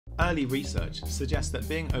Early research suggests that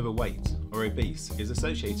being overweight or obese is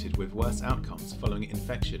associated with worse outcomes following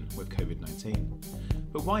infection with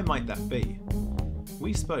COVID-19. But why might that be?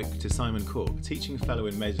 We spoke to Simon Cork, teaching fellow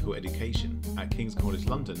in medical education at King's College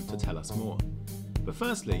London, to tell us more. But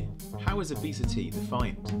firstly, how is obesity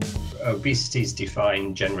defined? Obesity is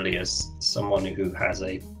defined generally as someone who has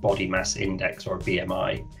a body mass index, or a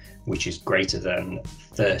BMI, which is greater than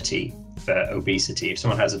 30 for obesity. If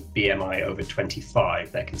someone has a BMI over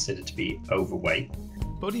 25, they're considered to be overweight.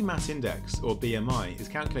 Body mass index, or BMI, is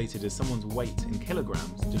calculated as someone's weight in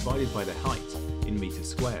kilograms divided by their height in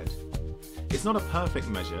meters squared. It's not a perfect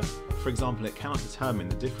measure. For example, it cannot determine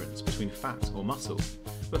the difference between fat or muscle,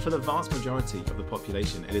 but for the vast majority of the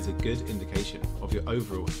population, it is a good indication of your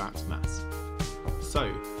overall fat mass.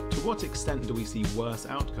 So, to what extent do we see worse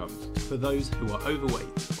outcomes for those who are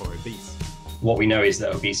overweight or obese? What we know is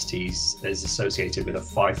that obesity is associated with a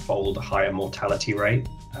 5-fold higher mortality rate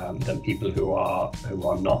than people who are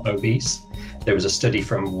not obese. There was a study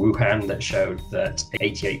from Wuhan that showed that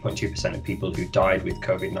 88.2% of people who died with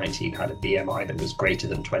COVID-19 had a BMI that was greater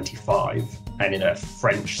than 25. And in a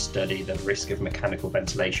French study, the risk of mechanical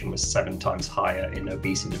ventilation was 7 times higher in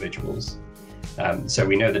obese individuals. So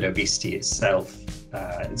we know that obesity itself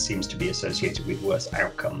seems to be associated with worse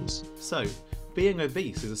outcomes. So, being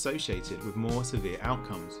obese is associated with more severe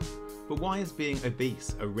outcomes. But why is being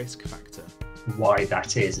obese a risk factor? Why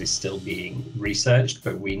that is still being researched,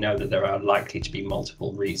 but we know that there are likely to be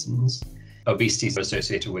multiple reasons. Obesity is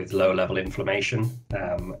associated with low-level inflammation,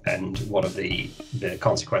 and one of the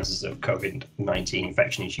consequences of COVID-19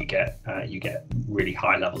 infection is you get really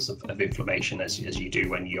high levels of inflammation as you do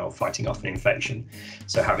when you're fighting off an infection.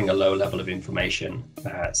 So having a low level of inflammation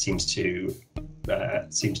seems to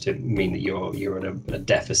mean that you're in a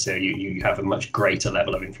deficit. You have a much greater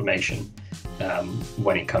level of inflammation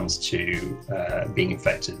when it comes to being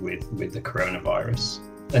infected with the coronavirus.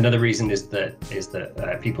 Another reason is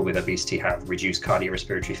that people with obesity have reduced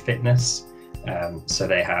cardiorespiratory fitness, so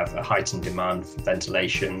they have a heightened demand for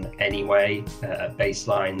ventilation anyway at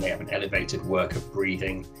baseline. They have an elevated work of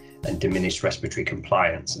breathing and diminished respiratory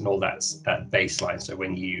compliance, and all that's at baseline. So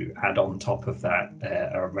when you add on top of that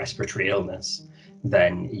a respiratory illness,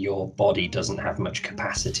 then your body doesn't have much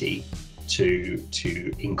capacity to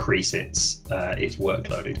increase its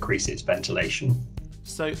workload, increase its ventilation.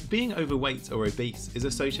 So, being overweight or obese is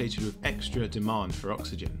associated with extra demand for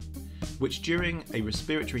oxygen, which during a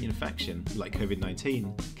respiratory infection like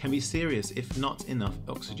COVID-19 can be serious if not enough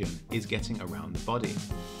oxygen is getting around the body.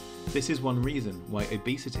 This is one reason why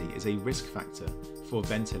obesity is a risk factor for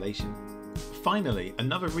ventilation. Finally,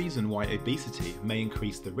 another reason why obesity may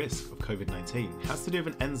increase the risk of COVID-19 has to do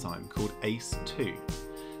with an enzyme called ACE2.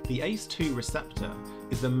 The ACE2 receptor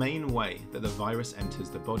is the main way that the virus enters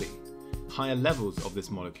the body. Higher levels of this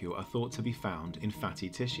molecule are thought to be found in fatty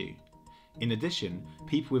tissue. In addition,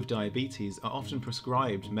 people with diabetes are often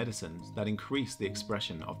prescribed medicines that increase the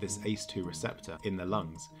expression of this ACE2 receptor in the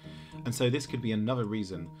lungs, and so this could be another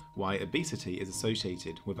reason why obesity is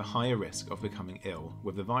associated with a higher risk of becoming ill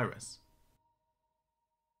with the virus.